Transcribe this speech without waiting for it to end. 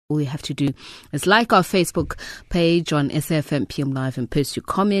All you have to do is like our Facebook page on SAFM PM Live and post your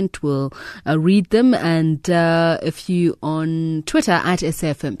comment. We'll read them. And if you on Twitter at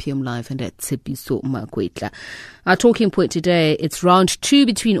SAFM PM Live and at Tsepiso Makwetla. Our talking point today, it's round 2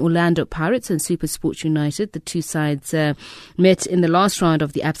 between Orlando Pirates and Super Sports United. The two sides met in the last round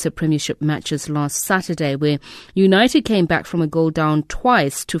of the ABSA Premiership matches last Saturday, where United came back from a goal down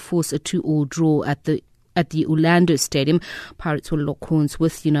twice to force a 2-2 draw at the Orlando Stadium. Pirates will lock horns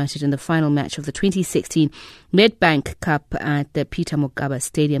with United in the final match of the 2016 Nedbank Cup at the Peter Mokaba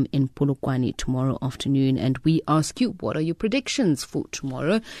Stadium in Polokwane tomorrow afternoon. And we ask you, what are your predictions for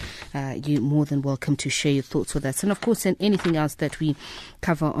tomorrow? You're more than welcome to share your thoughts with us. And of course, and anything else that we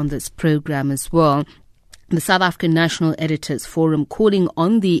cover on this program as well. The South African National Editors Forum calling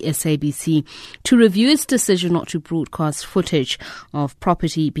on the SABC to review its decision not to broadcast footage of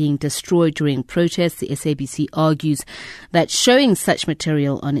property being destroyed during protests. The SABC argues that showing such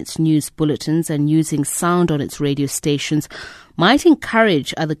material on its news bulletins and using sound on its radio stations might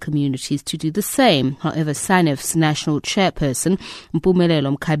encourage other communities to do the same. However, SANEF's national chairperson,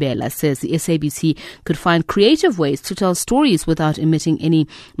 Mpumelelo Mkhabela, says the SABC could find creative ways to tell stories without omitting any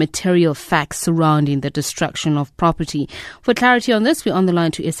material facts surrounding the destruction of property. For clarity on this, we're on the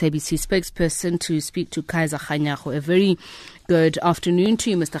line to SABC spokesperson to speak to Kaiser Kganyago. A very good afternoon to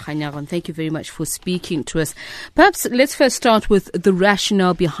you, Mr. Kganyago, and thank you very much for speaking to us. Perhaps let's first start with the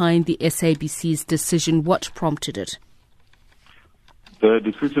rationale behind the SABC's decision. What prompted it? The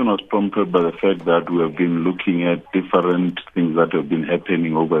decision was prompted by the fact that we have been looking at different things that have been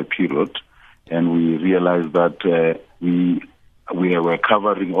happening over a period, and we realized that we were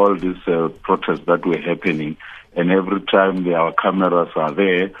covering all these protests that were happening, and every time our cameras are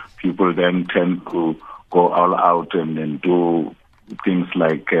there, people then tend to go all out and do things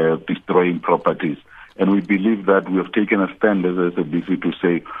like destroying properties. And we believe that we have taken a stand as SABC to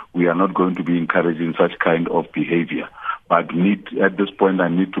say we are not going to be encouraging such kind of behavior. But at this point, I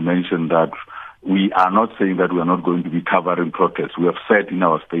need to mention that we are not saying that we are not going to be covering protests. We have said in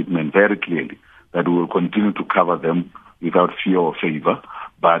our statement very clearly that we will continue to cover them without fear or favor.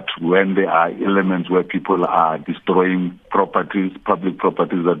 But when there are elements where people are destroying properties, public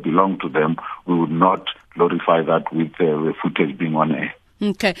properties that belong to them, we would not glorify that with the footage being on air.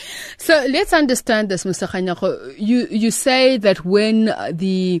 Okay, so let's understand this, Mr. Kganyago. You say that when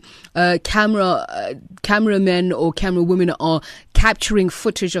the cameramen or camerawomen are capturing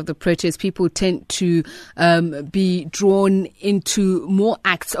footage of the protest, people tend to be drawn into more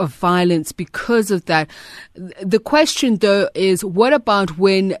acts of violence because of that. The question, though, is what about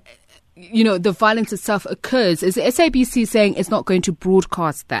when the violence itself occurs? Is the SABC saying it's not going to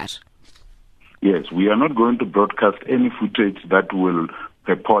broadcast that? Yes, we are not going to broadcast any footage that will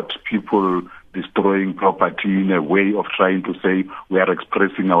report people destroying property in a way of trying to say we are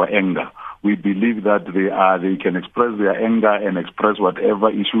expressing our anger. We believe that they can express their anger and express whatever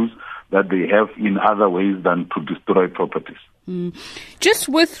issues that they have in other ways than to destroy properties. Just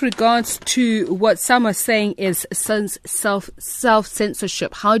with regards to what some are saying is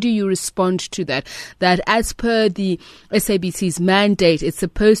self-censorship, how do you respond to that? That as per the SABC's mandate, it's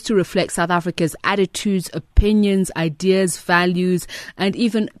supposed to reflect South Africa's attitudes, opinions, ideas, values, and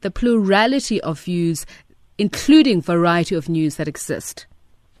even the plurality of views, including variety of news that exist.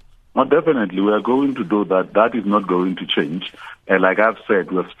 Well, definitely, we are going to do that. That is not going to change. And like I've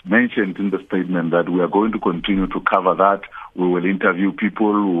said, we have mentioned in the statement that we are going to continue to cover that. We will interview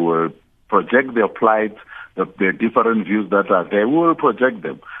people who will project their plight, the different views that are there. We will project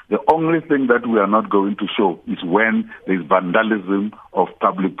them. The only thing that we are not going to show is when there is vandalism of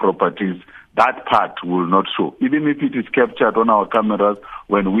public properties. That part will not show. Even if it is captured on our cameras,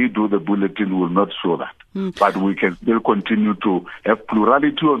 when we do the bulletin, we will not show that. But we can still continue to have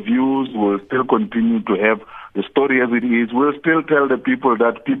plurality of views. We'll still continue to have the story as it is. We'll still tell the people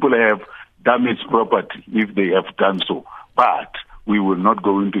that people have damaged property if they have done so. But we will not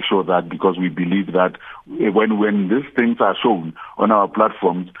go into show that because we believe that when these things are shown on our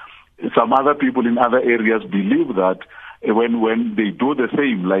platforms, some other people in other areas believe that when they do the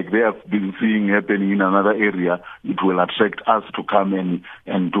same, like they have been seeing happening in another area, it will attract us to come and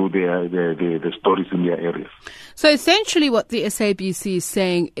do the stories in their areas. So essentially what the SABC is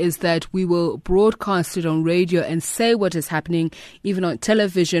saying is that we will broadcast it on radio and say what is happening even on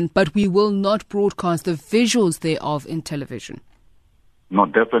television, but we will not broadcast the visuals thereof in television. No,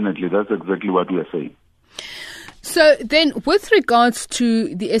 definitely. That's exactly what we are saying. So then, with regards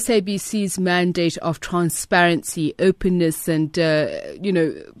to the SABC's mandate of transparency, openness, and,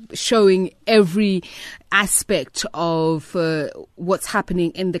 showing every aspect of what's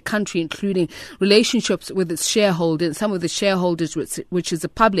happening in the country, including relationships with its shareholders, some of the shareholders, which is the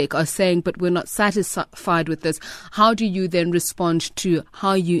public, are saying, but we're not satisfied with this. How do you then respond to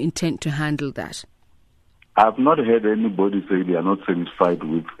how you intend to handle that? I've not heard anybody say they are not satisfied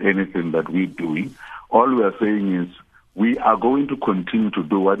with anything that we're doing. All we are saying is we are going to continue to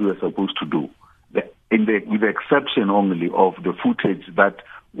do what we are supposed to do, with the exception only of the footage that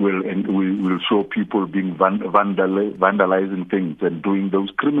will show people being vandalizing things and doing those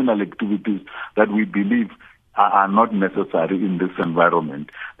criminal activities that we believe are not necessary in this environment.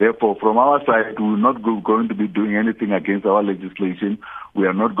 Therefore, from our side, we are not going to be doing anything against our legislation. We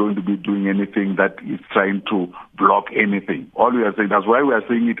are not going to be doing anything that is trying to block anything. All we are saying, that's why we are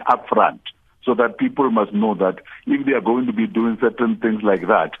saying it up front, so that people must know that if they are going to be doing certain things like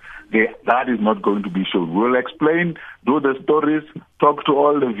that, that is not going to be shown. We'll explain, do the stories, talk to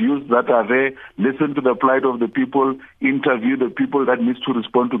all the views that are there, listen to the plight of the people, interview the people that need to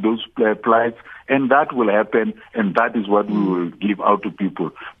respond to those plights, and that will happen, and that is what we will give out to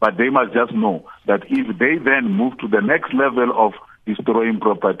people. But they must just know that if they then move to the next level of destroying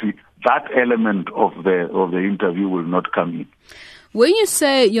property, that element of the interview will not come in. When you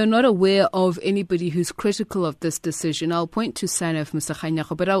say you're not aware of anybody who's critical of this decision, I'll point to SANEF, Mr.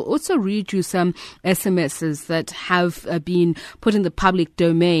 Kganyago, but I'll also read you some SMSs that have been put in the public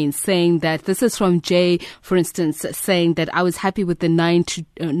domain saying that, this is from Jay, for instance, saying that I was happy with the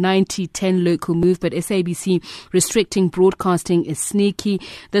 90-10 local move, but SABC restricting broadcasting is sneaky.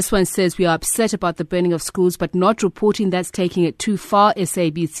 This one says we are upset about the burning of schools, but not reporting, that's taking it too far,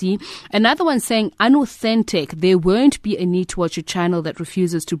 SABC. Another one saying unauthentic, there won't be a need to watch a channel that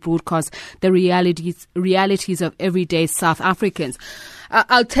refuses to broadcast the realities of everyday South Africans.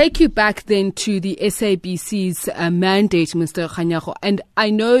 I'll take you back then to the SABC's mandate, Mr. Kganyago, and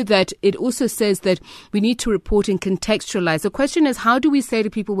I know that it also says that we need to report and contextualize. The question is, how do we say to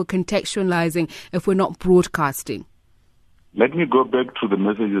people we're contextualizing if we're not broadcasting? Let me go back to the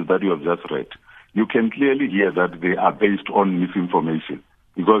messages that you have just read. You can clearly hear that they are based on misinformation,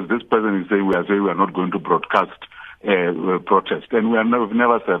 because this person is saying we are not going to broadcast protest, and we've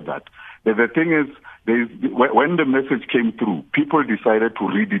never said that. The thing is, when the message came through, people decided to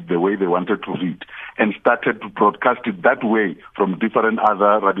read it the way they wanted to read and started to broadcast it that way from different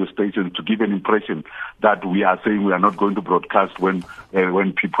other radio stations to give an impression that we are saying we are not going to broadcast when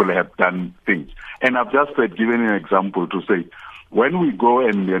people have done things. And I've just given an example to say, when we go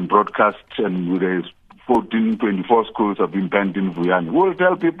and broadcast and there's 24 schools have been banned in Vuyani, we'll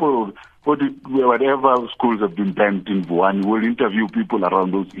tell people whatever schools have been banned in Vuyani, we'll interview people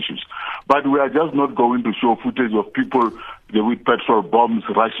around those issues. But we are just not going to show footage of people with petrol bombs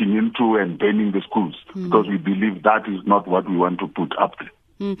rushing into and burning the schools, because we believe that is not what we want to put up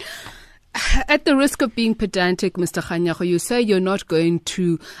there. At the risk of being pedantic, Mr. Kganyago, you say you're not going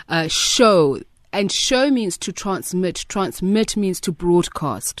to show, and show means to transmit. Transmit means to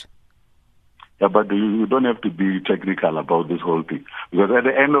broadcast. Yeah, but you don't have to be technical about this whole thing, because at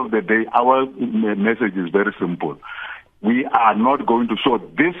the end of the day, our message is very simple. We are not going to show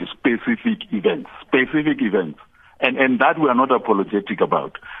this specific events, and that we are not apologetic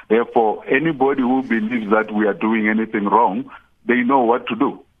about. Therefore, anybody who believes that we are doing anything wrong, they know what to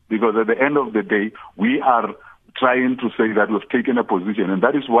do, because at the end of the day, we are trying to say that we've taken a position, and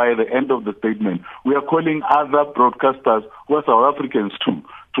that is why at the end of the statement, we are calling other broadcasters who are South Africans too,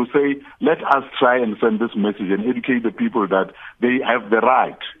 to say, let us try and send this message and educate the people that they have the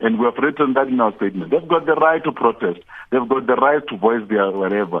right, and we have written that in our statement. They've got the right to protest. They've got the right to voice their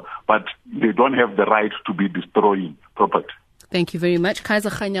whatever, but they don't have the right to be destroying property. Thank you very much. Kaiser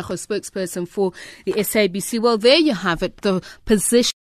Kganyago, spokesperson for the SABC. Well, there you have it, the position